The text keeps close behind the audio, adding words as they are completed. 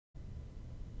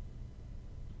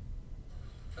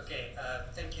Okay,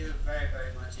 thank you very,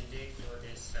 very much indeed for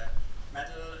this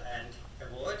medal and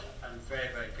award. I'm very,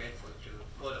 very grateful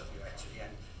to all of you actually,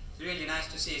 and it's really nice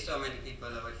to see so many people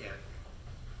over here.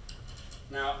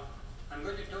 Now, I'm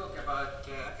going to talk about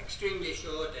extremely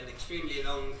short and extremely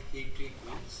long heat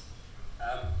treatments.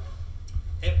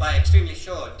 By extremely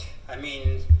short, I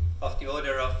mean of the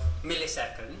order of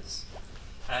milliseconds,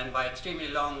 and by extremely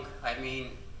long, I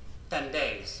mean 10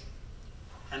 days.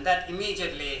 And that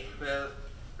immediately will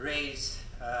raise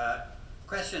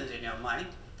questions in your mind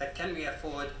that can we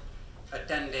afford a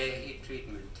 10-day heat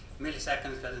treatment?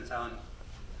 Milliseconds doesn't sound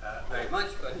very much,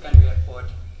 but can we afford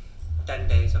 10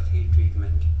 days of heat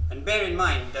treatment? And bear in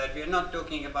mind that we're not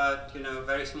talking about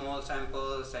very small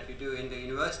samples that you do in the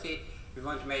university. We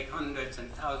want to make hundreds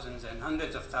and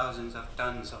hundreds of thousands of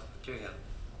tons of material.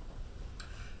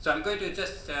 So I'm going to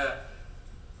just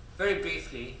very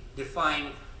briefly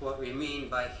define what we mean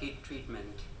by heat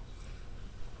treatment.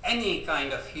 Any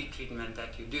kind of heat treatment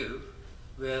that you do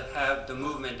will have the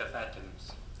movement of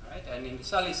atoms, right? And in the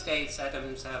solid states,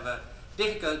 atoms have a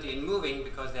difficulty in moving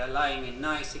because they are lying in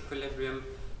nice equilibrium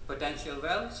potential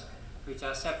wells, which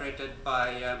are separated by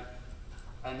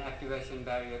an activation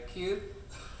barrier Q.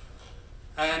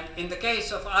 And in the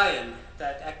case of iron,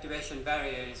 that activation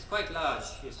barrier is quite large.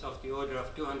 It's of the order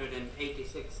of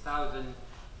 286,000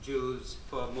 joules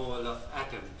per mole of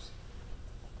atoms.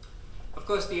 Of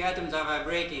course, the atoms are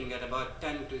vibrating at about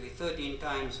 10 to the 13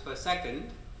 times per second,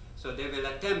 so they will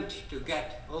attempt to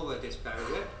get over this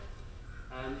barrier.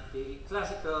 And the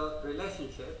classical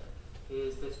relationship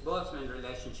is this Boltzmann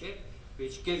relationship,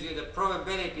 which gives you the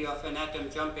probability of an atom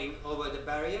jumping over the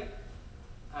barrier.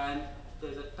 And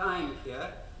there's a time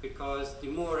here, because the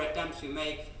more attempts you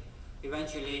make,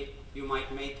 eventually you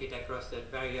might make it across that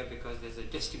barrier because there's a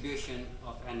distribution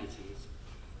of energies.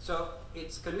 So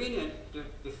it's convenient to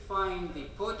define the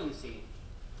potency,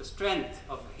 the strength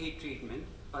of a heat treatment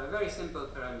by a very simple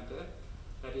parameter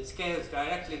that it scales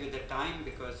directly with the time,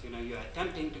 because you're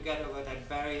attempting to get over that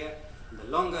barrier, and the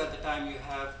longer the time you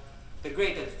have, the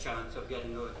greater the chance of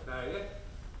getting over the barrier,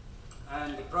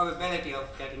 and the probability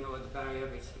of getting over the barrier,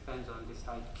 which depends on this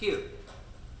height Q.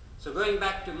 So going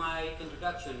back to my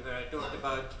introduction where I talked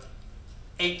about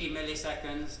 80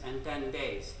 milliseconds and 10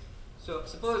 days. So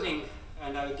supposing,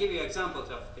 and I will give you examples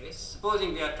of this,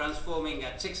 supposing we are transforming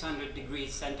at 600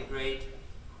 degrees centigrade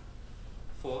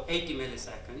for 80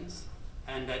 milliseconds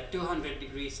and at 200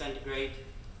 degrees centigrade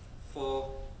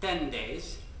for 10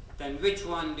 days, then which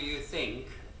one do you think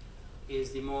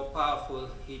is the more powerful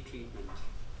heat treatment?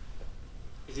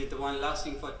 Is it the one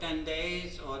lasting for 10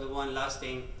 days or the one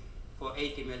lasting for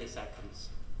 80 milliseconds?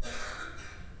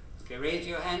 Okay, raise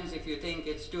your hands if you think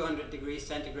it's 200 degrees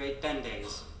centigrade 10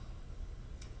 days.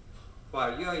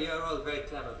 Wow, you're all very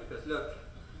clever, because look,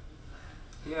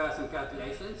 here are some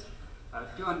calculations.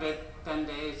 210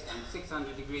 days and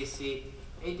 600 degrees C,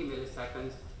 80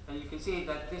 milliseconds, and you can see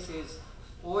that this is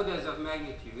orders of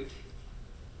magnitude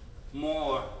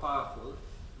more powerful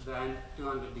than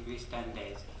 200 degrees 10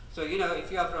 days. So if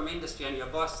you are from industry and your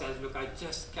boss says, look, I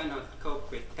just cannot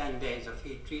cope with 10 days of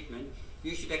heat treatment,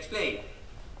 you should explain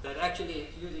that actually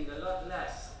it's using a lot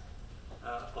less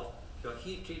of your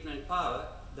heat treatment power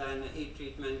than the heat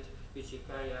treatment which you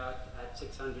carry out at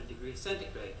 600 degrees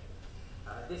centigrade.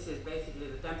 This is basically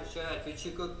the temperature at which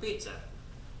you cook pizza.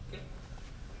 Okay?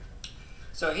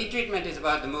 So heat treatment is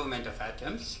about the movement of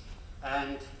atoms,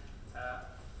 and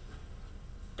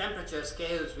temperature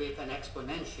scales with an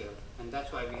exponential, and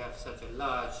that's why we have such a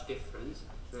large difference,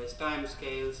 whereas time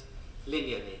scales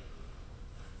linearly.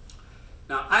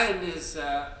 Now, iron is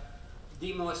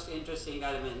the most interesting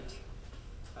element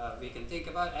we can think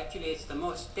about. Actually, it's the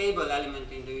most stable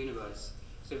element in the universe.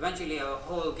 So eventually our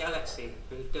whole galaxy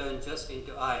will turn just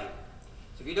into iron.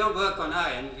 So if you don't work on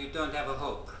iron, you don't have a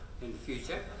hope in the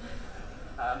future.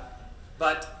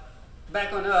 But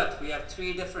back on Earth, we have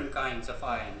three different kinds of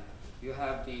iron. You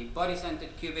have the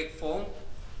body-centered cubic form,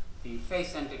 the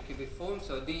face-centered cubic form.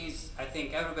 So these, I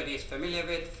think everybody is familiar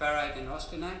with, ferrite and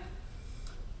austenite.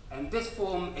 And this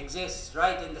form exists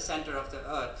right in the center of the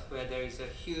Earth, where there is a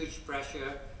huge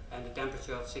pressure and a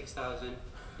temperature of 6,000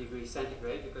 degrees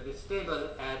centigrade, because it's stable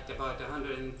at about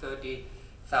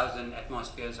 130,000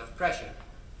 atmospheres of pressure.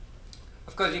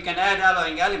 Of course, you can add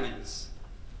alloying elements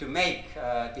to make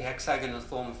the hexagonal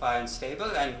form of iron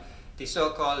stable, and the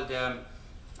so-called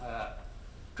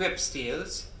twip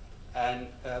steels, and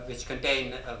which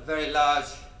contain a very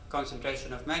large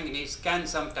concentration of manganese, can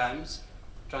sometimes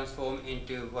transform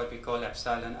into what we call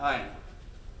epsilon iron.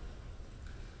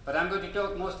 But I'm going to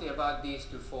talk mostly about these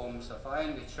two forms of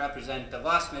iron, which represent the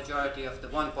vast majority of the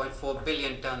 1.4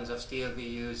 billion tons of steel we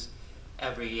use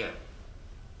every year.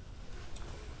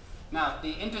 Now,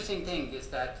 the interesting thing is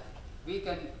that we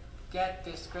can get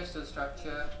this crystal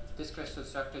structure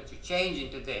to change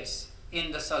into this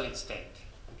in the solid state.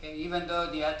 Okay? Even though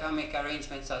the atomic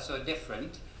arrangements are so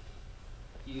different,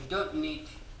 you don't need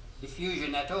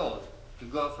diffusion at all to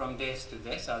go from this to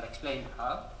this. I'll explain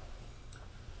how.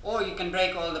 Or you can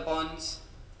break all the bonds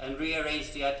and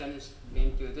rearrange the atoms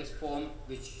into this form,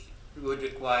 which would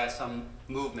require some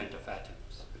movement of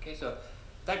atoms. Okay, so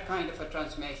that kind of a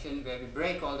transformation where we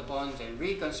break all the bonds and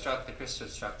reconstruct the crystal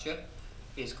structure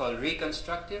is called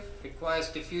reconstructive, requires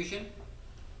diffusion.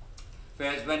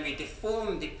 Whereas when we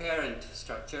deform the parent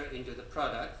structure into the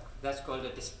product, that's called a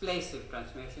displacive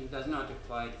transformation, does not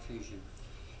require diffusion.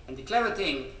 And the clever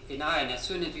thing in iron, as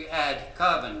soon as you add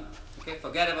carbon, okay,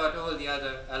 forget about all the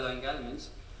other alloying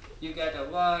elements, you get a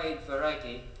wide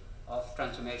variety of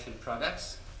transformation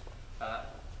products.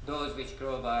 Those which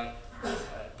grow by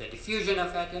the diffusion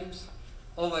of atoms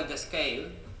over the scale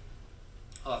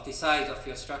of the size of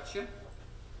your structure,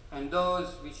 and those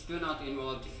which do not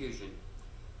involve diffusion.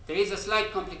 There is a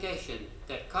slight complication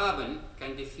that carbon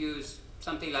can diffuse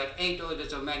something like 8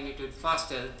 orders of magnitude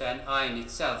faster than iron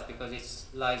itself, because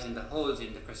it lies in the holes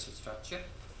in the crystal structure.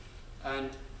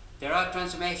 And there are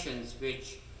transformations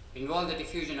which involve the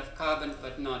diffusion of carbon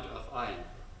but not of iron.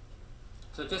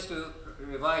 So just to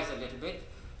revise a little bit,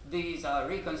 these are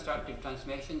reconstructive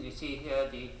transformations. You see here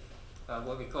the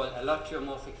what we call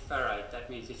allotriomorphic ferrite. That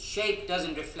means its shape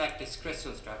doesn't reflect its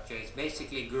crystal structure. It's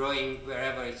basically growing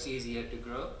wherever it's easier to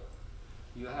grow.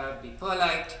 You have the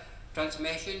pearlite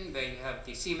transformation, where you have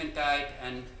the cementite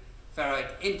and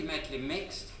ferrite intimately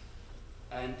mixed,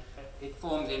 and it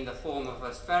forms in the form of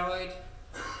a spheroid.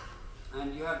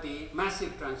 And you have the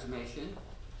massive transformation,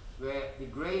 where the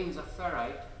grains of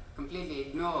ferrite completely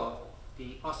ignore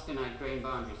the austenite grain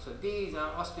boundaries. So these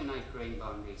are austenite grain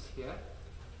boundaries here,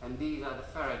 and these are the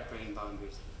ferrite grain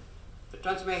boundaries. The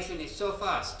transformation is so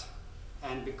fast,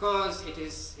 and because it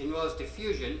involves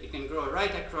diffusion, it can grow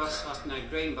right across austenite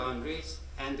grain boundaries,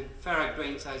 and the ferrite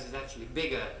grain size is actually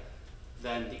bigger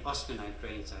than the austenite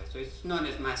grain size. So it's known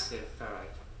as massive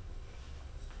ferrite.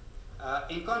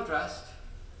 In contrast,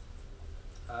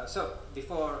 so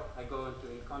before I go into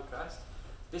in contrast,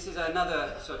 this is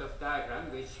another sort of diagram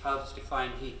which helps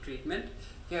define heat treatment.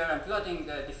 Here I'm plotting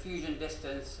the diffusion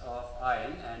distance of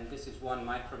iron, and this is 1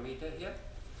 micrometer here,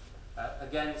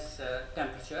 against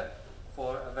temperature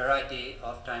for a variety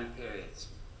of time periods.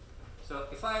 So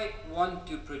if I want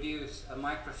to produce a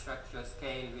microstructural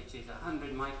scale which is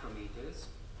 100 micrometers,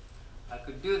 I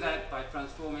could do that by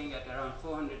transforming at around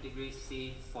 400 degrees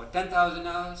C for 10,000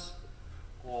 hours,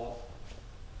 or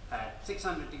at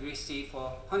 600 degrees C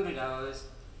for 100 hours,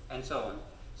 and so on.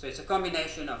 So it's a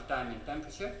combination of time and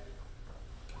temperature.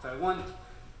 If I want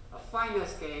a finer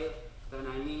scale, then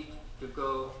I need to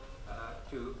go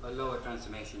to a lower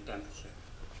transformation temperature.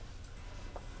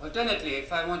 Alternately,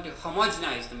 if I want to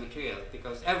homogenize the material,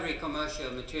 because every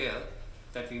commercial material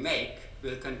that we make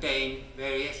will contain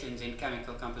variations in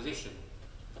chemical composition.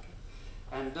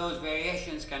 And those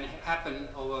variations can happen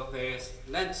over various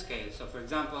length scales. So for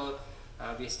example,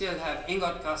 we still have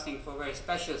ingot casting for very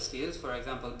special steels, for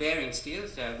example bearing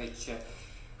steels, which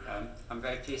I'm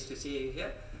very pleased to see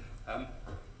here,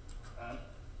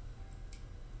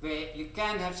 where you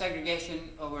can have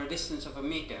segregation over a distance of a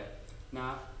meter.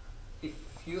 Now, if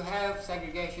you have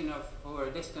segregation over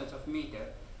a distance of meter,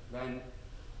 then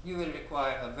you will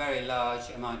require a very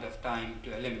large amount of time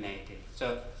to eliminate it.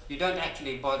 So you don't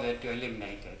actually bother to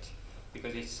eliminate it,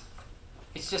 because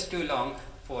it's just too long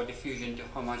for diffusion to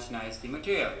homogenize the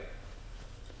material.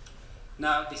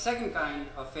 Now, the second kind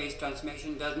of phase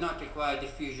transformation does not require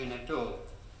diffusion at all,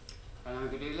 and I'm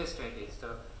going to illustrate it.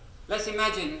 So let's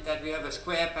imagine that we have a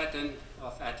square pattern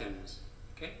of atoms,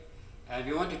 okay, and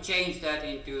we want to change that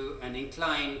into an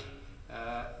inclined,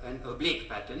 an oblique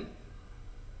pattern.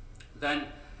 Then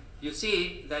you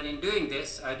see that in doing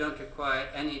this, I don't require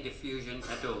any diffusion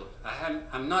at all.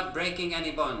 I'm not breaking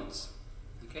any bonds.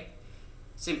 Okay?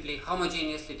 Simply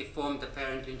homogeneously deform the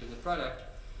parent into the product.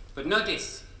 But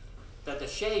notice that the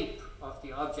shape of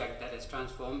the object that is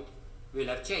transformed will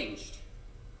have changed.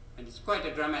 And it's quite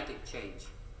a dramatic change.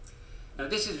 Now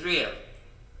this is real.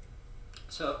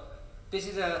 So this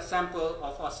is a sample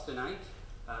of austenite.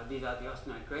 These are the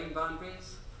austenite grain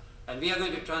boundaries. And we are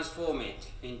going to transform it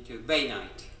into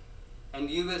bainite. And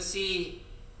you will see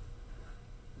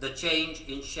the change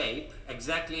in shape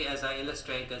exactly as I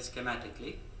illustrated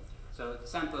schematically. So the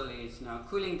sample is now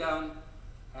cooling down,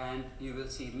 and you will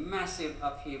see massive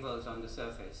upheavals on the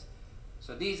surface.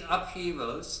 So these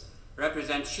upheavals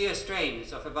represent shear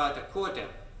strains of about a quarter.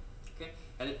 Okay?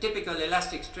 And a typical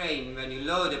elastic strain when you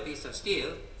load a piece of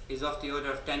steel is of the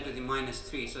order of 10 to the minus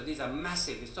 3. So these are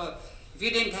massive. So if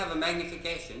you didn't have a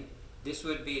magnification, this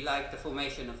would be like the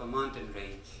formation of a mountain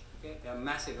range. Okay? They are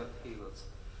massive upheavals.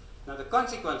 Now the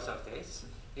consequence of this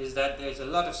is that there is a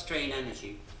lot of strain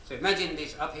energy. So imagine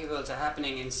these upheavals are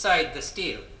happening inside the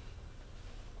steel.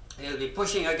 They'll be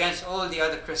pushing against all the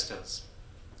other crystals.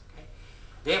 Okay?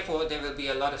 Therefore, there will be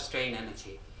a lot of strain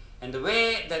energy. And the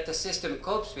way that the system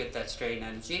copes with that strain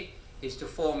energy is to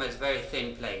form as very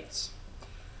thin plates.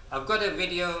 I've got a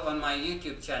video on my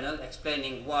YouTube channel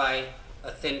explaining why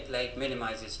a thin plate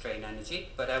minimizes strain energy,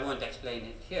 but I won't explain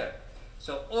it here.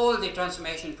 So all the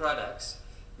transformation products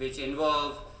which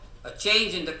involve a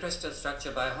change in the crystal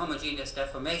structure by homogeneous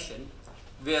deformation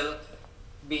will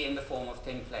be in the form of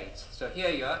thin plates. So here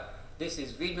you are. This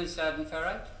is Wiedmanstaden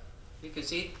ferrite. You can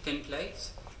see thin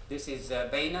plates. This is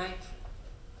bainite.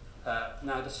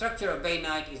 Now the structure of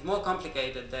bainite is more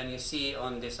complicated than you see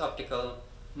on this optical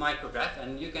micrograph,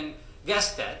 and you can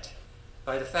guess that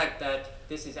by the fact that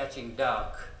this is etching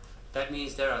dark. That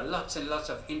means there are lots and lots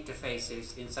of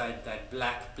interfaces inside that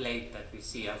black plate that we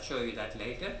see. I'll show you that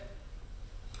later.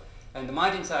 And the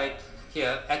martensite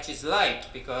here etches light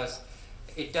because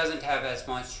it doesn't have as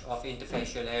much of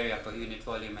interfacial area per unit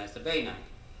volume as the bainite.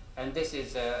 And this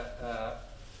is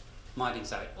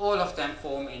martensite. All of them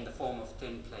form in the form of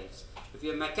thin plates. If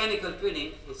you have mechanical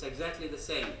twinning, it's exactly the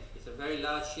same. It's a very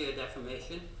large shear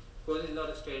deformation, causes a lot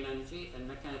of strain energy, and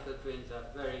mechanical twins are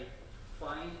very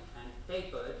fine and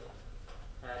tapered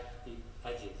at the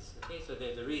edges. Okay, so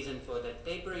there's a reason for that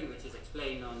tapering, which is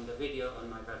explained on the video on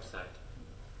my website.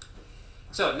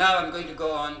 So now I'm going to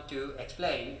go on to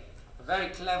explain a very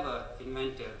clever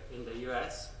inventor in the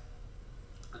US,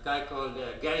 a guy called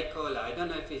Gary Kohler. I don't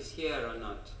know if he's here or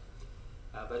not,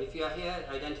 but if you are here,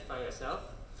 identify yourself.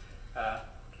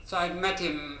 So I met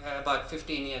him about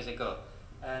 15 years ago,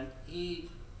 and he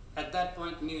at that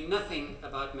point knew nothing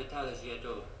about metallurgy at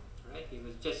all. Right?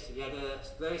 He had a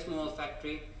very small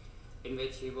factory in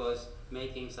which he was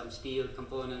making some steel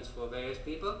components for various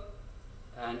people,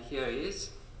 and here he is,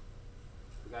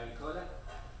 Gary Kohler,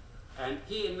 and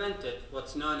he invented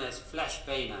what's known as flash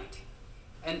bainite.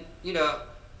 And you know,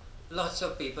 lots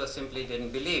of people simply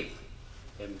didn't believe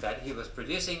him that he was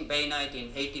producing bainite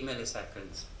in 80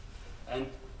 milliseconds. And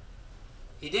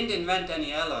he didn't invent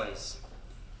any alloys.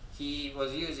 He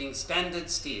was using standard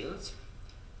steels,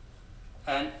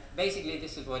 and basically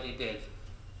this is what he did.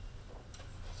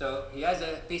 So he has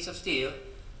a piece of steel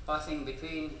passing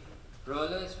between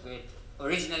rollers with,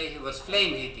 originally he was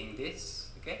flame heating this,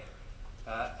 okay,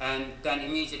 and then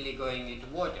immediately going into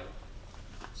water.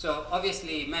 So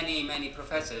obviously many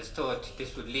professors thought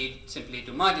this would lead simply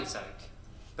to martensite,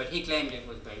 but he claimed it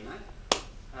was bainite,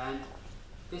 and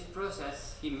this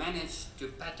process he managed to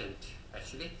patent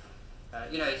actually.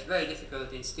 You know, it's very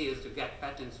difficult in steel to get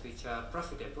patents which are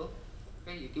profitable.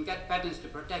 Okay? You can get patents to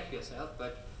protect yourself,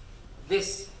 but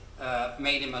this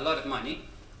made him a lot of money,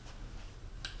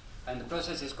 and the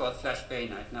process is called flash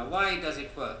bainite. Now why does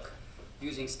it work?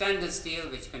 Using standard steel,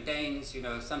 which contains, you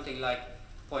know, something like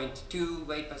 0.2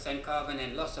 weight % carbon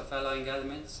and lots of alloying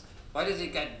elements, why does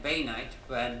it get bainite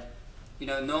when, you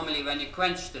know, normally when you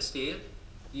quench the steel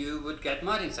you would get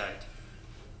martensite?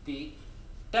 The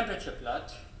temperature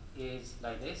plot is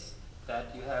like this,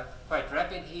 that you have quite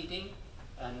rapid heating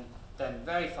and then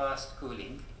very fast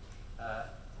cooling.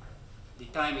 The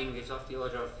timing is of the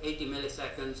order of 80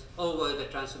 milliseconds over the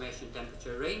transformation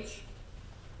temperature range.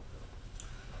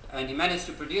 And he managed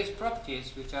to produce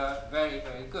properties which are very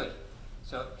good.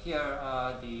 So here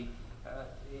are the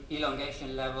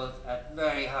elongation levels at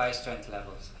very high strength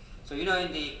levels. So you know,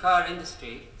 in the car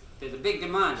industry there's a big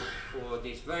demand for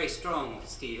these very strong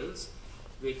steels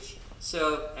which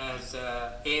serve as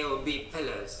A or B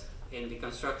pillars in the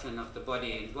construction of the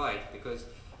body in white, because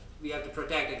we have to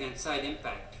protect against side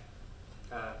impact.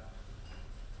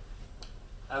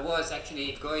 I was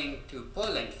actually going to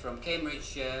Poland from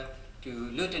Cambridge to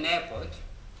Luton Airport,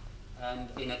 and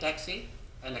in a taxi,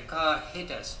 and a car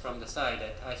hit us from the side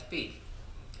at high speed.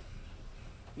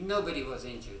 Nobody was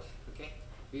injured. Okay,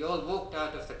 we all walked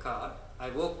out of the car. I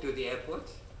walked to the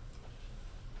airport,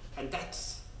 and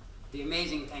that's the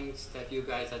amazing things that you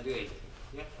guys are doing.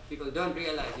 Yeah? People don't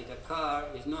realize that a car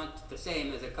is not the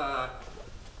same as a car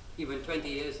even 20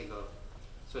 years ago.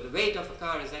 So the weight of a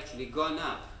car has actually gone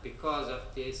up because of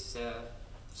this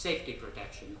safety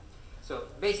protection. So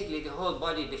basically the whole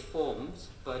body deforms,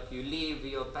 but you leave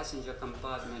your passenger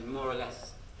compartment more or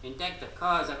less intact. The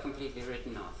cars are completely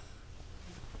written off.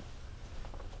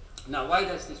 Now why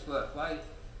does this work? Why?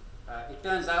 It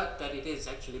turns out that it is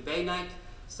actually bainite.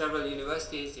 Several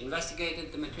universities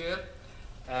investigated the material,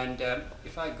 and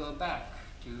if I go back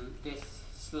to this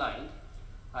slide,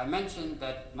 I mentioned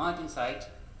that martensite,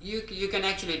 you can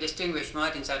actually distinguish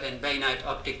martensite and bainite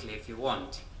optically if you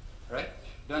want, right?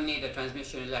 Don't need a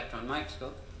transmission electron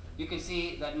microscope. You can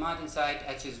see that martensite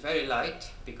etches very light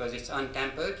because it's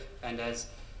untempered and has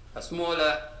a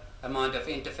smaller amount of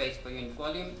interface per unit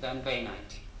volume than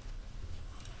bainite.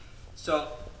 So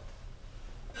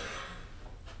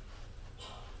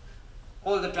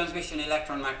all the transmission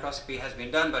electron microscopy has been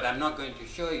done, but I'm not going to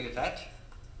show you that.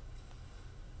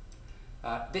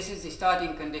 This is the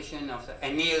starting condition of the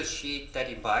anneal sheet that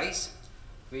he buys,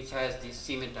 which has these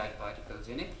cementite particles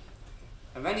in it.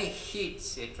 And when he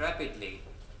heats it rapidly,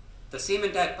 the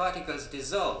cementite particles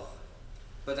dissolve,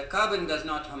 but the carbon does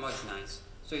not homogenize.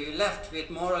 So you're left with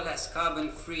more or less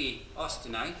carbon-free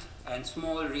austenite and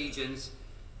small regions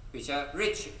which are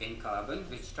rich in carbon,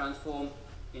 which transform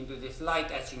into this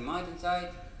light etching martensite,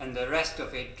 and the rest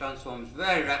of it transforms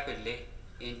very rapidly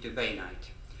into bainite.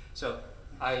 So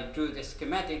I drew this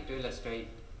schematic to illustrate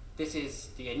this is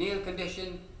the anneal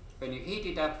condition. When you heat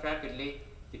it up rapidly,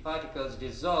 the particles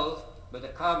dissolve, but the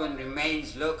carbon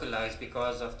remains localized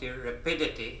because of the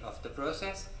rapidity of the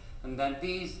process, and then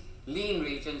these lean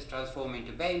regions transform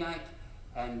into bainite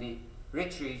and the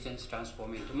rich regions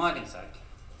transform into martensite.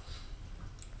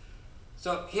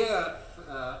 So here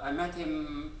I met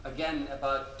him again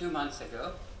about 2 months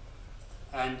ago,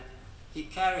 and he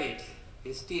carried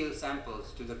his steel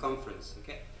samples to the conference.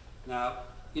 Okay, now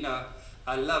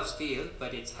I love steel,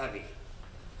 but it's heavy.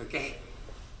 Okay,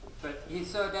 but he's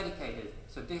so dedicated.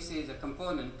 So this is a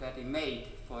component that he made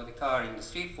for the car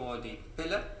industry, for the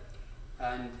pillar,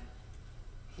 and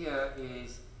here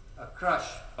is a crush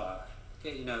bar.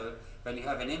 Okay, when you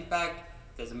have an impact,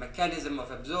 there's a mechanism of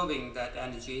absorbing that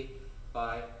energy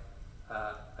by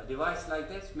a device like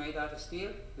this made out of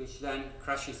steel, which then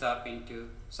crushes up into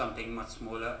something much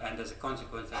smaller and as a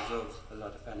consequence absorbs a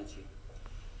lot of energy.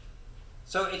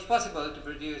 So it's possible to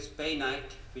produce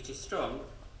bainite, which is strong,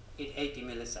 in 80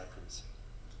 milliseconds.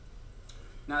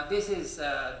 Now this is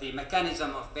the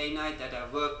mechanism of bainite that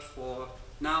I've worked for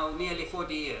now nearly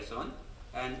 40 years on,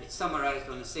 and it's summarized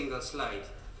on a single slide.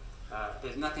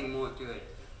 There's nothing more to it.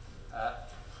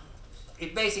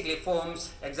 It basically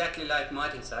forms exactly like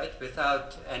martensite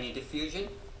without any diffusion,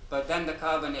 but then the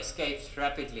carbon escapes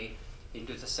rapidly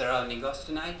into the surrounding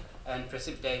austenite and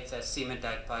precipitates as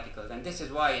cementite particles. And this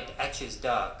is why it etches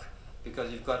dark,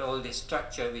 because you've got all this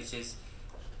structure which is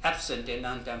absent in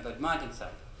untempered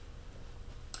martensite.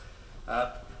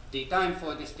 The time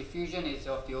for this diffusion is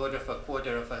of the order of a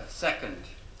quarter of a second.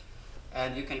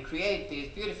 And you can create these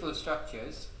beautiful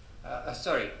structures.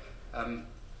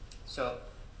 So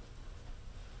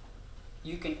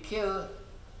you can kill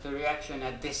the reaction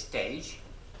at this stage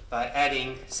by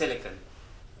adding silicon.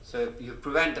 So you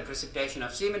prevent the precipitation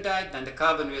of cementite, then the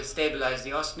carbon will stabilize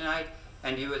the austenite,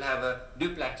 and you will have a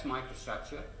duplex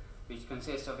microstructure which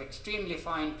consists of extremely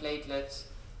fine platelets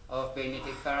of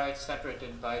bainitic ferrite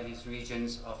separated by these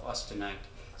regions of austenite.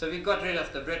 So we got rid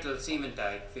of the brittle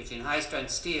cementite, which in high strength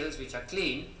steels, which are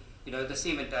clean, the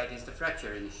cementite is the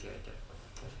fracture initiator.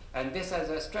 And this has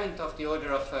a strength of the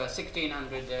order of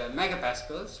 1600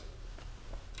 megapascals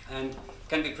and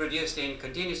can be produced in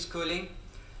continuous cooling.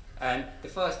 And the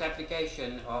first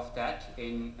application of that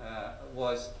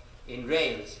was in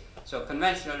rails. So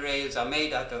conventional rails are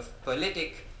made out of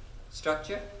perlitic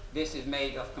structure. This is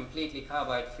made of completely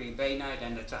carbide-free bainite,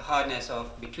 and it's a hardness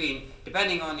of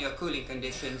depending on your cooling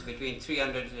conditions, between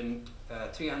 300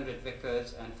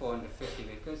 Vickers and 450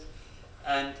 Vickers.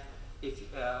 And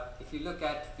if you look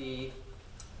at the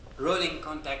rolling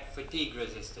contact fatigue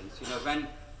resistance,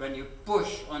 when you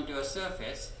push onto a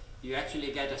surface, you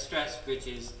actually get a stress which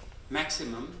is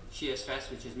maximum, shear stress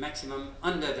which is maximum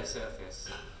under the surface.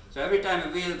 So every time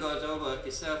a wheel goes over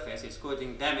the surface, it's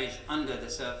causing damage under the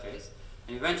surface,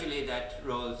 and eventually that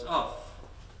rolls off,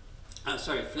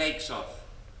 flakes off.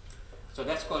 So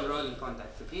that's called rolling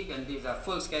contact fatigue, and these are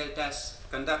full-scale tests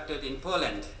conducted in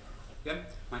Poland. Yeah?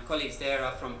 My colleagues there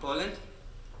are from Poland,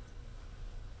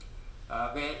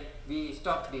 where we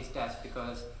stopped these tests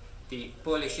because the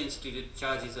Polish Institute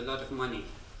charges a lot of money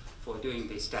for doing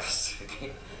these tests.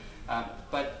 Okay?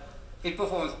 But it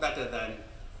performs better than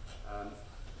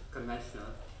conventional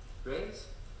rails,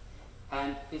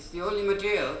 and it's the only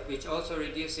material which also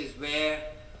reduces wear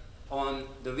on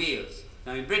the wheels.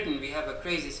 Now in Britain we have a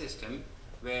crazy system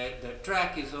where the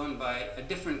track is owned by a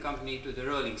different company to the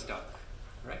rolling stock,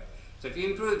 right? So if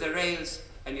you improve the rails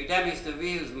and you damage the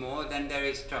wheels more, then there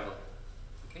is trouble.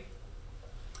 Okay?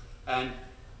 And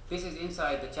this is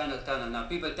inside the Channel Tunnel. Now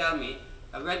people tell me,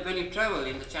 when you travel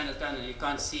in the Channel Tunnel you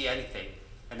can't see anything.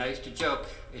 And I used to joke,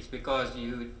 it's because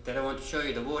they don't want to show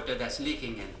you the water that's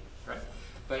leaking in, right?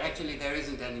 but actually there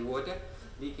isn't any water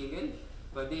leaking in,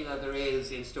 but these are the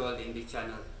rails installed in the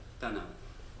channel tunnel.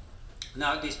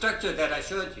 Now the structure that I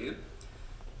showed you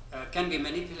can be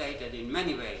manipulated in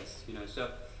many ways, so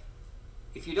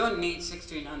if you don't need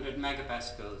 1600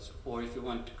 megapascals, or if you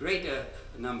want greater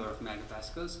number of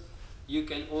megapascals, you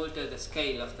can alter the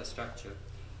scale of the structure.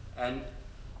 And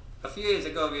a few years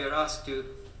ago we were asked to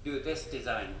do this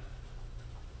design,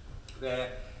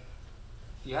 where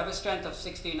you have a strength of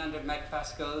 1600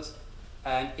 megapascals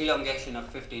and elongation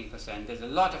of 15%. There's a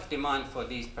lot of demand for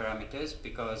these parameters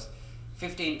because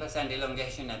 15%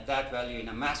 elongation at that value in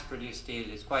a mass-produced steel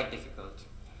is quite difficult.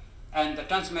 And the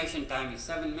transformation time is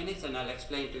 7 minutes, and I'll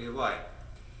explain to you why.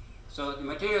 So the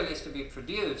material is to be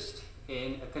produced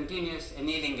in a continuous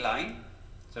annealing line,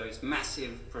 so it's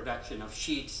massive production of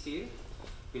sheet steel,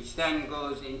 which then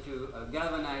goes into a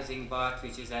galvanizing bath,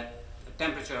 which is at a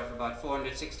temperature of about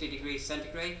 460 degrees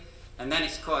centigrade, and then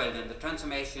it's coiled, and the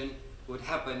transformation would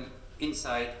happen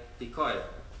inside the coil.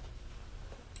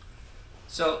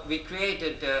 So we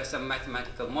created some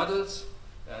mathematical models.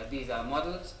 These are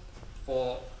models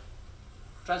for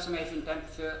transformation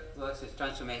temperature versus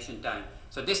transformation time.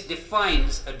 So this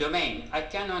defines a domain. I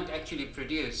cannot actually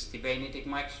produce the bayonetic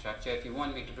microstructure if you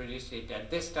want me to produce it at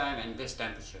this time and this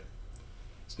temperature.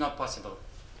 It's not possible,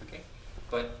 okay?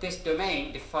 But this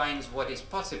domain defines what is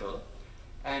possible,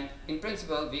 and in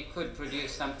principle we could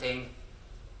produce something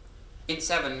in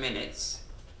 7 minutes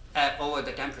over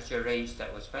the temperature range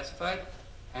that was specified,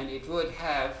 and it would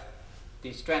have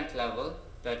the strength level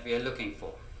that we are looking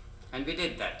for. And we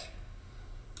did that.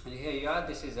 And here you are,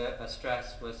 this is a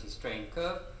stress versus strain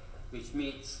curve, which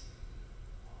meets,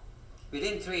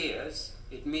 within 3 years,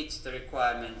 it meets the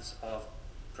requirements of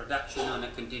production on a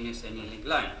continuous annealing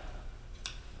line.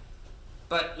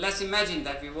 But let's imagine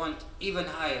that we want even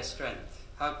higher strength.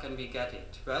 How can we get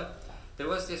it? Well, there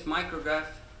was this micrograph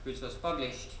which was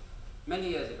published many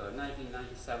years ago,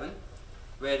 1997,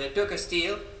 where they took a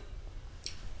steel,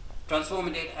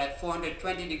 transformed it at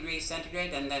 420 degrees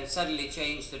centigrade, and then suddenly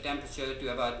changed the temperature to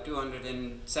about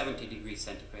 270 degrees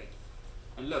centigrade.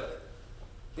 And look,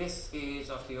 this is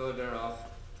of the order of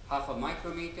half a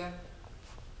micrometer.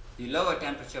 The lower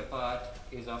temperature part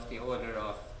is of the order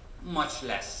of much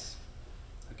less.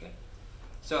 Okay?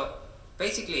 So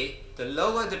basically, the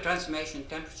lower the transformation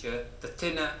temperature, the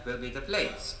thinner will be the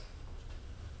plates.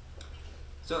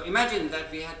 So imagine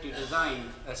that we had to design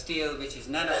a steel which is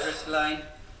nanocrystalline,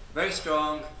 very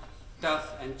strong,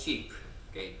 tough, and cheap.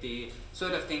 Okay? The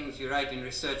sort of things you write in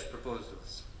research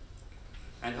proposals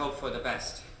and hope for the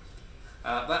best.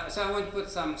 So I want to put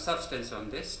some substance on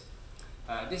this.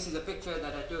 This is a picture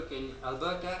that I took in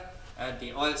Alberta at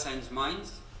the oil sands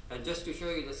mines. Just to show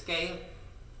you the scale,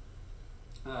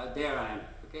 there I am,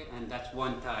 okay? And that's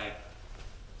one tire.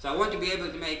 So I want to be able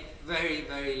to make very,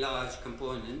 very large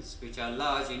components which are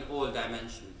large in all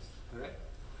dimensions. Correct?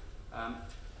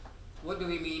 What do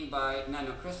we mean by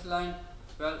nanocrystalline?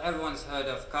 Well, everyone's heard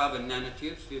of carbon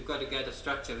nanotubes. We've got to get a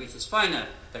structure which is finer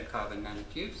than carbon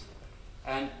nanotubes.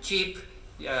 And cheap,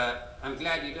 I'm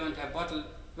glad you don't have bottled,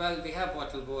 well, we have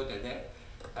bottled water there.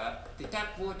 The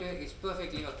tap water is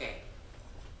perfectly okay,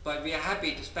 but we are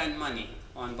happy to spend money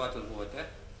on bottled water.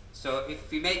 So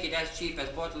if we make it as cheap as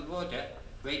bottled water,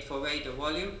 weight for weight or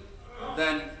volume,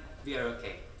 then we are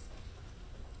okay.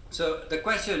 So the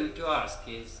question to ask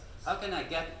is, how can I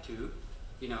get to,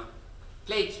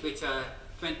 plates which are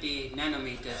 20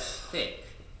 nanometers thick?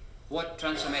 What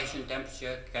transformation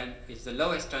temperature is the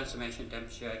lowest transformation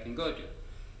temperature I can go to?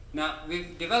 Now,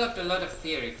 we've developed a lot of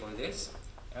theory for this,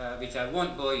 which I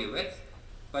won't bore you with,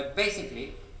 but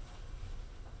basically,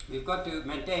 we've got to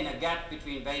maintain a gap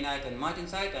between bainite and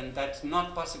martensite, and that's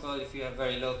not possible if you have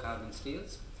very low carbon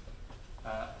steels.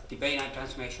 The bainite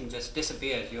transformation just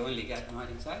disappears, you only get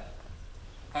martensite.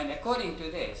 And according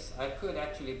to this, I could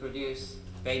actually produce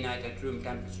bainite at room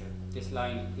temperature. This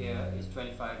line here is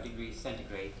 25 degrees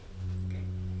centigrade. Okay.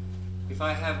 If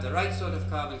I have the right sort of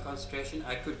carbon concentration,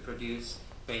 I could produce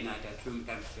bainite at room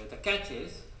temperature. The catch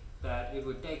is that it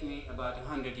would take me about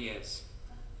 100 years.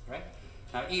 Right?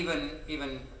 Now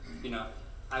even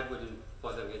I wouldn't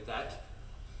bother with that,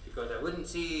 because I wouldn't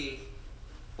see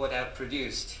what I've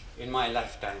produced in my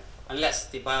lifetime, unless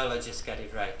the biologists get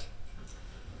it right.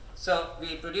 So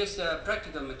we produced a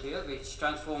practical material which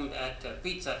transformed at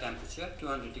pizza temperature,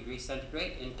 200 degrees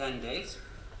centigrade, in 10 days.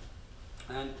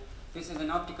 And this is an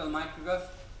optical micrograph.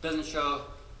 Doesn't show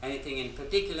anything in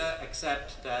particular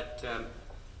except that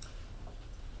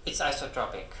it's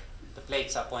isotropic. The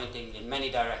plates are pointing in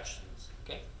many directions.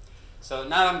 Okay? So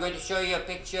now I'm going to show you a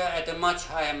picture at a much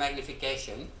higher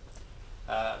magnification,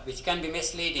 which can be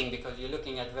misleading because you're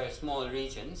looking at very small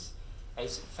regions.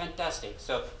 It's fantastic.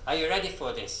 So, are you ready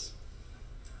for this?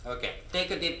 Okay,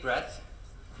 take a deep breath.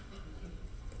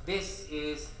 This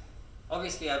is,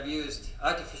 obviously I've used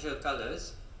artificial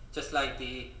colors, just like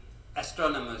the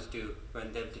astronomers do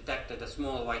when they've detected a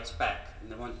small white speck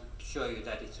and they want to show you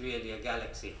that it's really a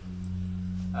galaxy.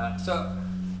 So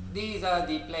these are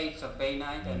the plates of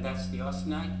bainite, and that's the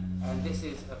austenite, and this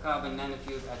is a carbon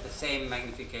nanotube at the same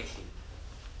magnification,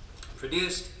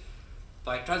 produced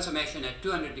by transformation at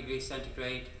 200 degrees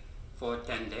centigrade for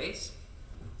 10 days.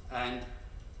 And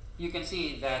you can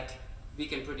see that we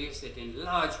can produce it in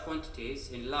large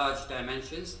quantities, in large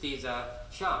dimensions. These are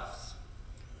shafts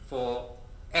for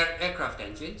aircraft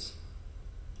engines.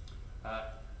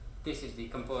 This is the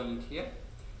component here,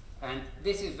 and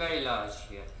this is very large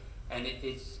here, and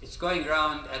it's going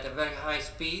around at a very high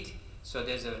speed, so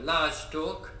there's a large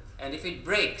torque, and if it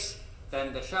breaks,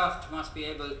 then the shaft must be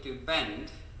able to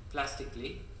bend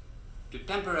plastically to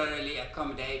temporarily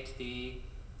accommodate the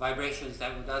vibrations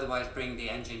that would otherwise bring the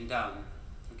engine down,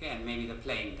 okay, and maybe the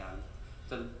plane down.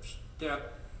 So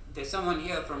there's someone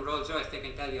here from Rolls-Royce, they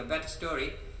can tell you a better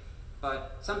story,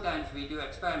 but sometimes we do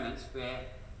experiments where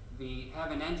we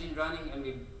have an engine running and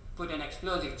we put an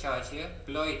explosive charge here,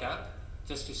 blow it up,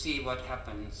 just to see what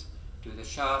happens to the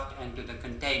shaft and to the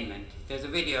containment. There's a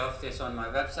video of this on my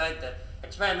website. The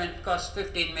experiment costs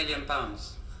 15 million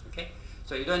pounds, okay?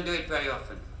 So you don't do it very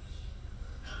often.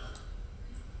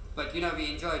 But you know,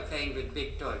 we enjoy playing with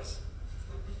big toys.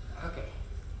 Okay,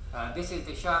 this is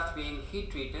the shaft being heat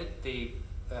treated, the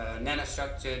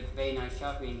nanostructured bainite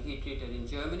shaft being heat treated in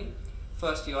Germany.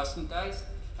 First you austenize,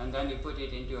 and then you put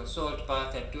it into a salt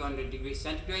bath at 200 degrees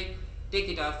centigrade, take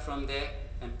it out from there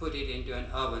and put it into an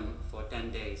oven for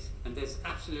 10 days. And there's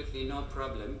absolutely no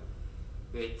problem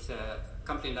with a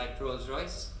company like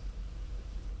Rolls-Royce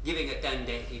giving a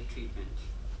 10-day heat treatment.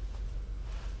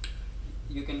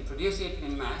 You can produce it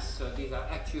in mass, so these are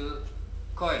actual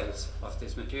coils of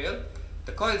this material.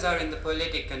 The coils are in the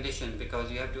polytic condition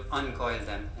because you have to uncoil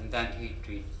them and then heat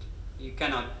treat. You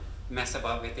cannot mess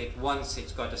about with it once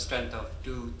it's got a strength of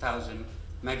 2000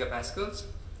 megapascals.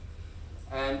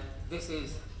 And this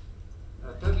is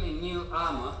a totally new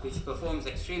armor which performs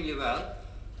extremely well,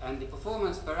 and the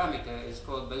performance parameter is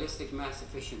called ballistic mass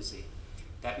efficiency.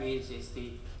 That means it's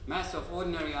the mass of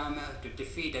ordinary armor to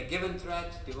defeat a given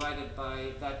threat divided by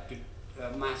that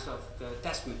mass of the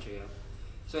test material.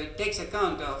 So it takes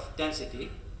account of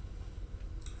density,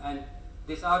 and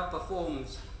this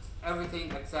outperforms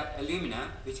everything except alumina,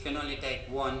 which can only take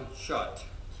one shot.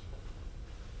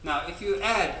 Now if you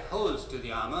add holes to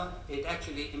the armor, it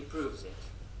actually improves it,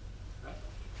 right?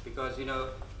 Because you know,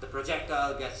 the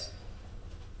projectile gets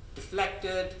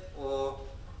deflected or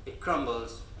it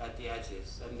crumbles at the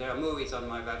edges, and there are movies on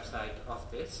my website of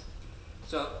this.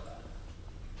 So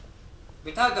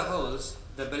without the holes,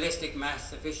 the ballistic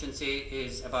mass efficiency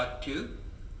is about 2.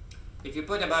 If you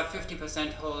put about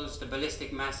 50% holes, the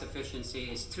ballistic mass efficiency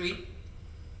is 3.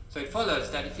 So it follows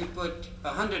that if you put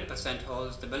 100%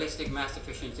 holes, the ballistic mass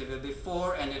efficiency will be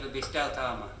 4, and it will be stealth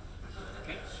armor.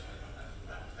 Okay?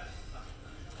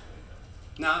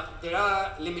 Now, there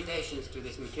are limitations to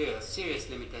this material, serious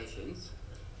limitations,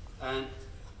 and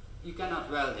you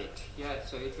cannot weld it, yeah,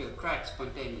 so it will crack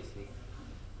spontaneously.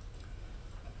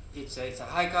 It's a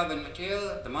high carbon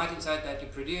material. The martensite that you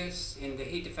produce in the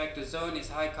heat effector zone is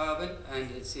high carbon,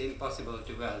 and it's impossible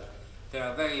to weld. There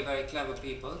are very, very clever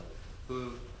people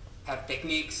who have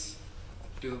techniques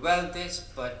to weld this,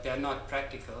 but they're not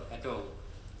practical at all,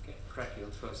 okay? Practical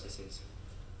processes.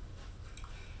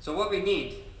 So what we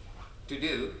need to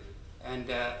do, and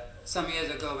some years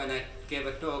ago when I gave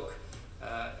a talk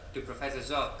to Professor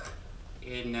Zock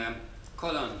in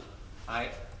Cologne, I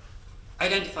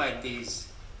identified these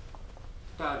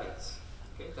targets,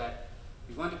 okay, that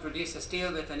we want to produce a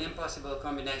steel with an impossible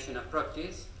combination of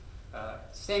properties,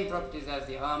 same properties as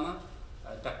the armor,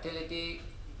 ductility.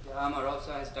 The armor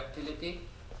also has ductility,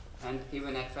 and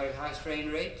even at very high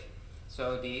strain rate.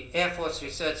 So the Air Force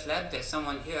Research Lab, there's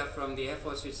someone here from the Air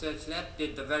Force Research Lab,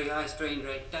 did the very high strain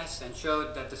rate test and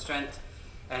showed that the strength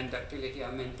and ductility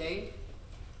are maintained.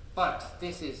 But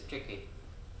this is tricky,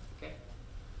 okay?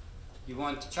 You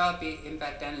want Charpy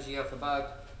impact energy of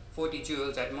about 40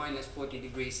 joules at minus 40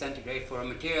 degrees centigrade for a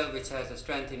material which has a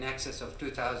strength in excess of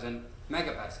 2000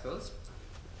 megapascals,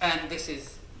 and this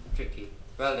is tricky,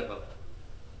 weldable.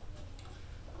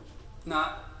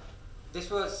 Now, this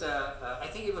was, I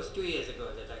think it was 2 years ago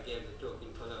that I gave the talk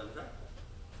in Cologne, right?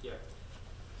 Yeah.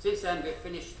 Since then, we've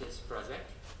finished this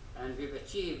project, and we've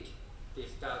achieved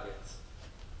these targets.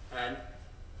 And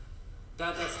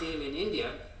Tata Steel in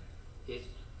India is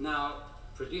now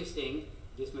producing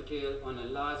this material on a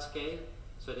large scale,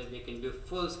 so that we can do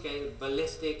full-scale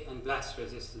ballistic and blast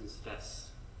resistance tests.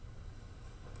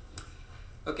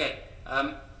 Okay,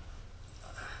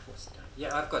 what's the time?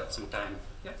 Yeah, I've got some time.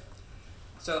 Yeah.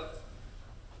 So,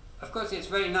 of course, it's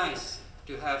very nice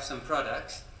to have some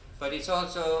products, but it's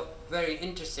also very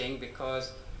interesting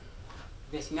because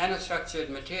this nanostructured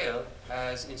material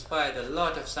has inspired a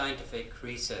lot of scientific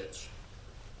research.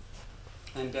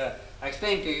 And I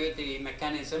explained to you the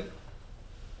mechanism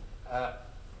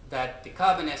that the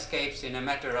carbon escapes in a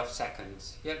matter of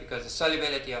seconds, yeah, because the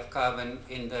solubility of carbon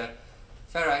in the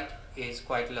ferrite is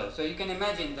quite low. So you can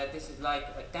imagine that this is like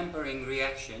a tempering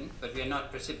reaction, but we are not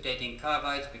precipitating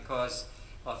carbides because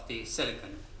of the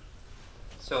silicon.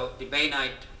 So the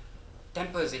bainite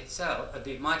tempers itself,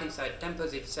 the martensite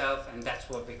tempers itself, and that's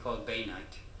what we call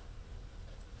bainite.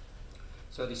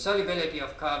 So the solubility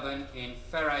of carbon in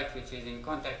ferrite, which is in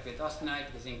contact with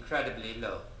austenite, is incredibly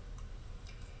low.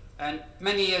 And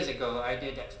many years ago, I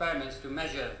did experiments to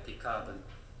measure the carbon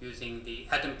using the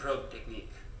atom probe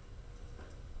technique.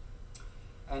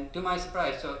 And to my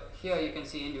surprise, so here you can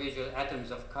see individual atoms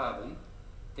of carbon.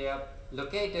 They are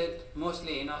located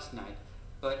mostly in austenite,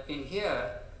 but in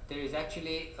here there is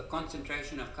actually a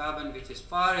concentration of carbon which is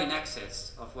far in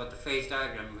excess of what the phase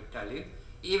diagram would tell you,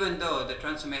 even though the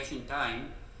transformation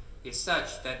time is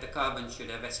such that the carbon should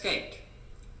have escaped.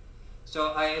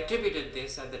 So I attributed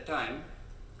this at the time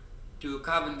to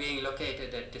carbon being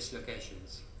located at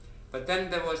dislocations. But then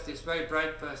there was this very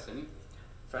bright person,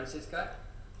 Francisca,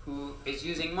 who is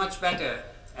using much better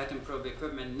atom probe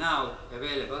equipment now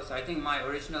available. So I think my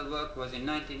original work was in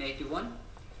 1981,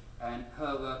 and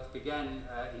her work began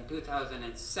in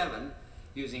 2007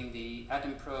 using the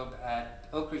atom probe at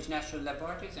Oak Ridge National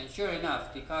Laboratories, and sure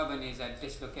enough, the carbon is at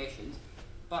dislocations,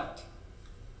 but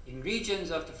in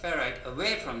regions of the ferrite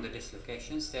away from the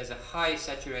dislocations, there's a high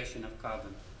saturation of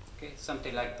carbon. Okay,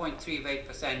 something like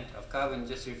 0.38% of carbon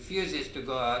just refuses to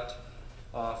go out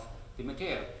of the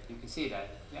material. You can see that,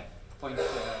 yeah?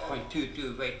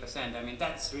 0.228%. I mean,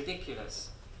 that's ridiculous.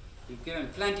 You've given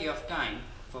plenty of time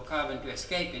for carbon to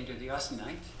escape into the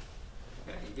austenite.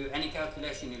 Okay? You do any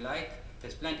calculation you like,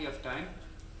 there's plenty of time,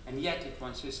 and yet it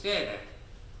wants to stay there.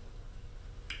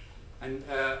 And,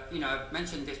 you know, I've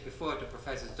mentioned this before to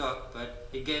Professor Zock, but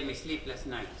it gave me sleepless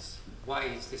nights. Why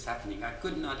is this happening? I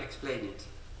could not explain it.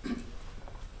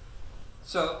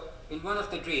 So, in one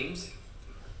of the dreams,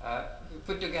 we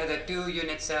put together 2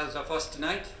 unit cells of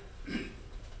austenite,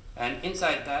 and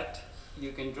inside that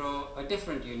you can draw a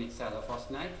different unit cell of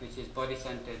austenite, which is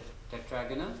body-centered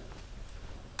tetragonal.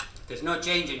 There's no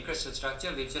change in crystal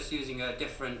structure, we're just using a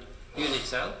different unit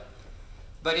cell.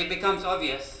 But it becomes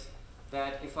obvious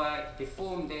that if I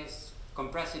deform this,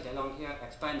 compress it along here,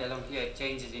 expand along here, it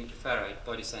changes into ferrite,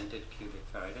 body-centered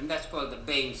cubic ferrite, and that's called the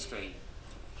Bain strain.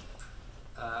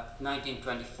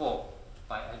 1924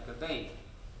 by Edgar Bain.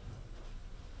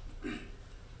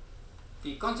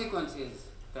 The consequence is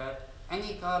that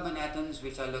any carbon atoms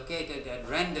which are located at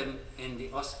random in the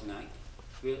austenite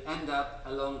will end up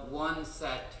along one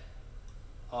set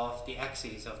of the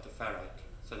axes of the ferrite.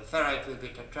 So the ferrite will be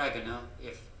tetragonal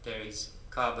if there is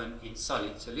carbon in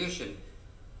solid solution.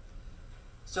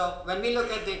 So when we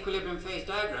look at the equilibrium phase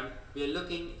diagram, we are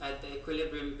looking at the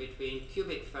equilibrium between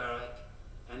cubic ferrite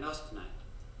and austenite.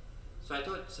 So I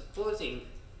thought, supposing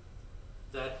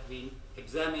that we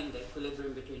examine the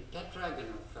equilibrium between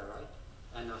tetragonal ferrite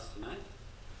and austenite,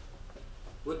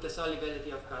 would the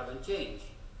solubility of carbon change?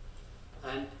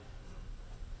 And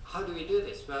how do we do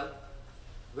this? Well,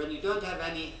 when you don't have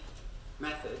any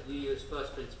method, you use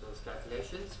first principles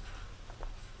calculations.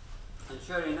 And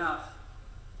sure enough,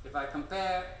 if I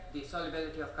compare the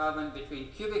solubility of carbon between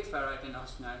cubic ferrite and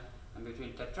austenite and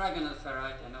between tetragonal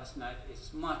ferrite and austenite,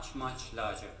 it's much, much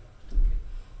larger. Okay.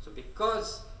 So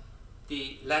because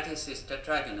the lattice is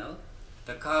tetragonal,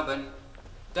 the carbon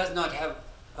does not have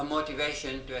a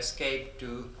motivation to escape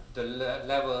to the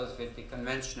levels with the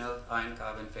conventional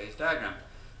iron-carbon phase diagram.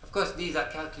 Of course, these are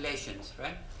calculations,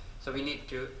 right? So we need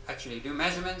to actually do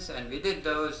measurements, and we did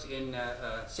those in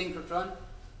a synchrotron.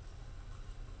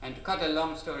 And to cut a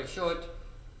long story short,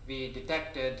 we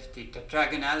detected the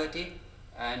tetragonality,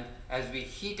 and as we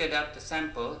heated up the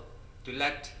sample to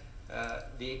let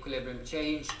the equilibrium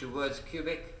change towards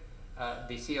cubic,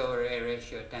 the C/A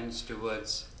ratio tends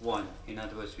towards 1. In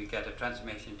other words, we get a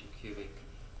transformation to cubic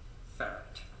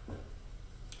ferrite.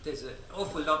 There's an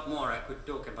awful lot more I could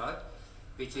talk about,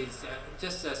 which is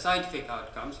just scientific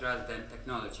outcomes rather than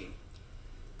technology.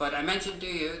 But I mentioned to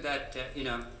you that, you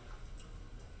know,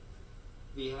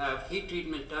 we have heat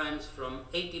treatment times from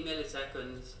 80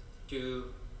 milliseconds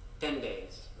to 10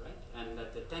 days, right? And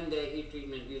that the 10-day heat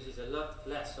treatment uses a lot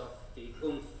less of the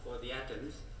oomph or of the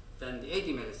atoms than the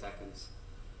 80 milliseconds.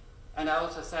 And I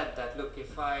also said that, look,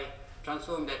 if I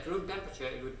transformed at room temperature,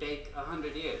 it would take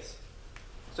 100 years.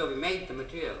 So we made the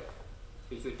material,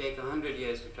 which would take 100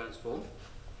 years to transform.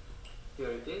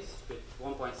 Here it is, with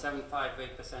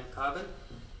 1.758% carbon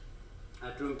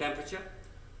at room temperature.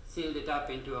 Sealed it up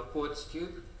into a quartz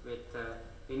tube with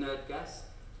inert gas.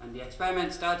 And the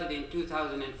experiment started in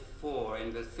 2004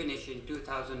 and will finish in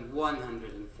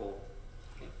 2104.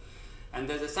 Okay. And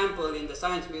there's a sample in the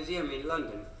Science Museum in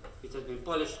London, which has been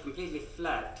polished completely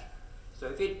flat. So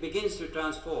if it begins to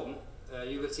transform,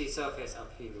 you will see surface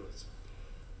upheavals.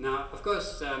 Now, of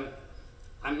course,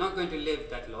 I'm not going to live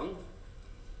that long.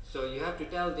 So you have to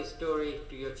tell this story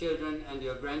to your children and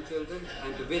your grandchildren,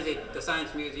 and to visit the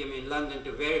Science Museum in London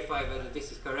to verify whether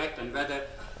this is correct and whether,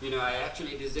 I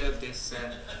actually deserve this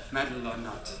medal or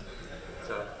not.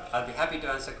 So I'll be happy to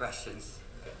answer questions.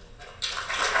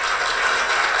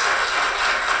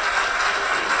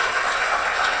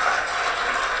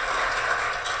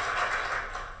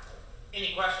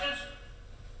 Any questions?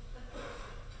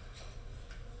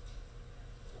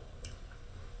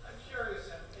 I'm curious,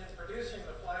 in producing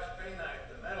the flash bainite,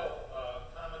 the metal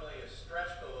commonly is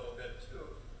stretched a little bit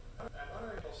too. I'm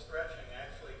wondering if stretching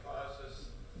actually causes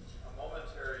a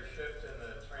momentary shift in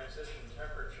the transition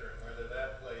temperature and whether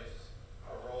that plays a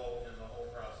role in the whole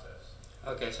process.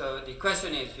 Okay, so the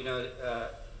question is,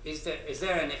 is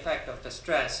there an effect of the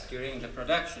stress during the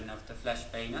production of the flash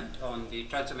bainite on the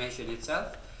transformation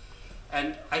itself?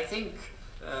 And I think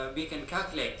we can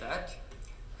calculate that,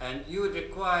 and you would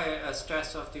require a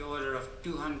stress of the order of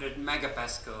 200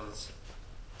 megapascals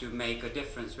to make a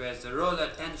difference, whereas the roller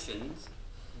tensions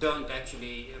don't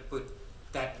actually put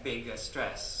that big a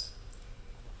stress.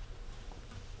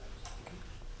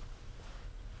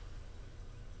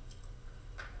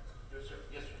 Yes, sir.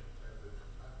 Yes, sir.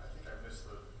 I think I missed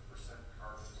the percent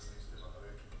carbon in these. Are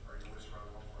you always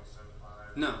around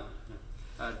 1.75? No.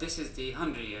 This is the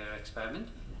 100-year experiment.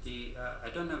 I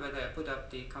don't know whether I put up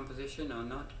the composition or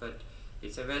not, but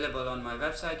it's available on my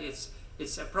website. It's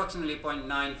approximately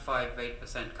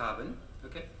 0.958% carbon.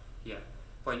 Okay, yeah,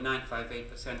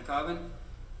 0.958% carbon,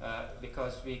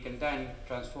 because we can then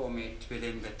transform it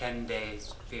within the 10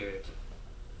 days period.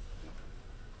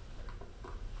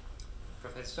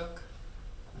 Professor Stock?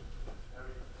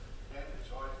 Again,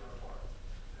 enjoy your part.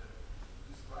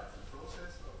 Describe the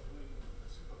process of doing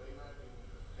super bainite in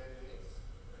 10 days.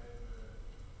 And the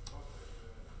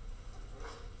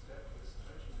first step is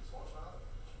trenching the salt shaft,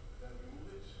 then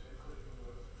remove it and put it into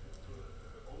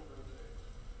the oven and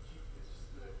keep it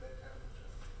still at that temperature.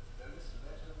 Then this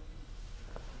naturally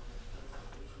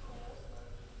transformation from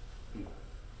austenite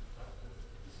to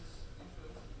this is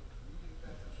influencing the medium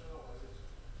temperature, or is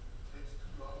it takes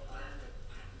too long time that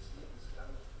this heat is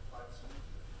done quite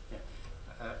smoothly?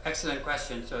 Excellent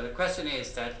question. So the question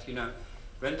is that,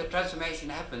 when the transformation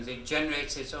happens, it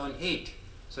generates its own heat.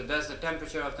 So does the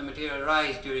temperature of the material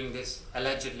rise during this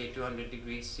allegedly 200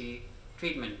 degrees C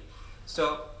treatment?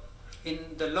 So in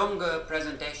the longer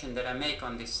presentation that I make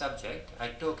on this subject, I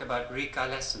talk about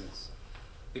recalescence.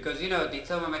 Because, the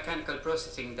thermomechanical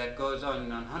processing that goes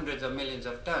on hundreds of millions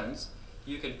of tons,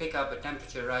 you can pick up a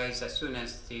temperature rise as soon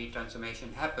as the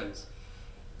transformation happens.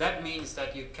 That means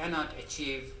that you cannot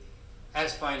achieve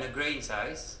as fine a grain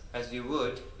size as you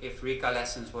would if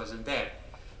recalescence wasn't there.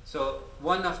 So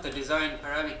one of the design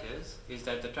parameters is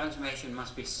that the transformation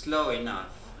must be slow enough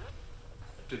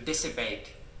to dissipate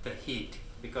the heat,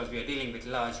 because we are dealing with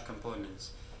large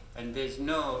components. And there's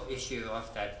no issue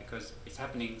of that because it's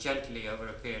happening gently over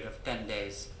a period of 10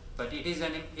 days. But it is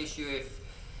an issue if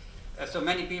so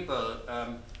many people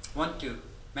want to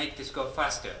make this go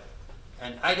faster.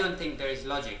 And I don't think there is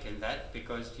logic in that,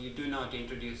 because you do not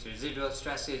introduce residual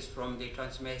stresses from the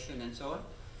transformation and so on.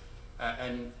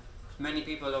 And many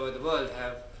people over the world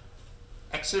have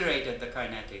accelerated the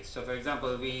kinetics. So for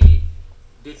example, we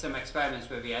did some experiments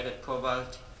where we added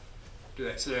cobalt to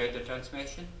accelerate the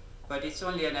transformation. But it's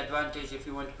only an advantage if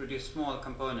you want to produce small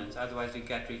components, otherwise you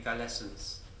get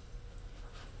recalescence.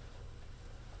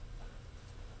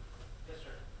 Yes, sir.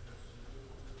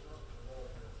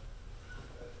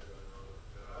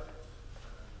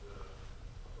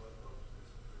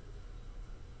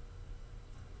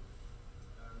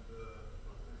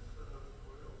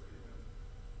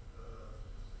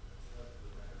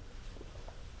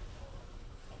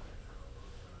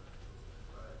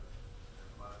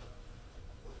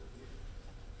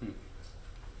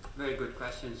 Very good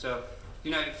question. So,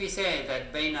 if we say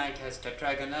that bainite has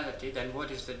tetragonality, then what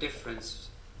is the difference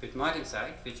with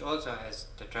martensite, which also has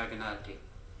tetragonality?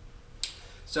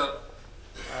 So,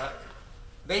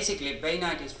 basically,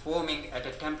 bainite is forming at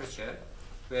a temperature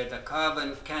where the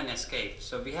carbon can escape.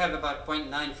 So we have about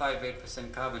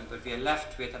 0.958% carbon, but we are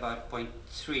left with about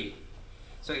 0.3.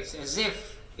 So it's as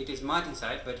if it is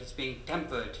martensite, but it's being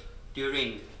tempered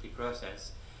during the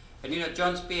process. And you know,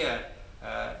 John Spear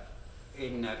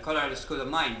in Colorado School of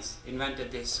Mines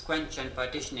invented this quench and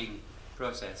partitioning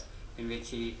process, in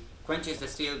which he quenches the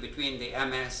steel between the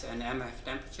MS and MF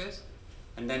temperatures,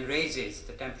 and then raises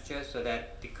the temperature so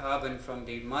that the carbon from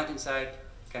the martensite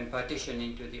can partition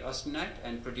into the austenite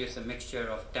and produce a mixture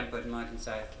of tempered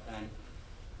martensite and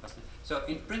austenite. So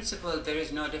in principle there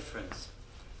is no difference,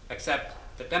 except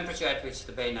the temperature at which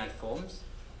the bainite forms,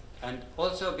 and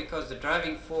also because the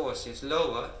driving force is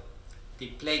lower, the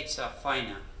plates are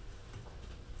finer.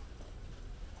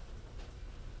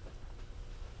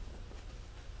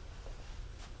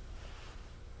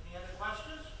 Any other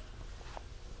questions?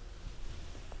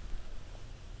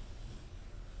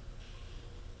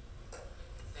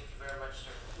 Thank you very much,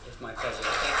 sir. It's my pleasure.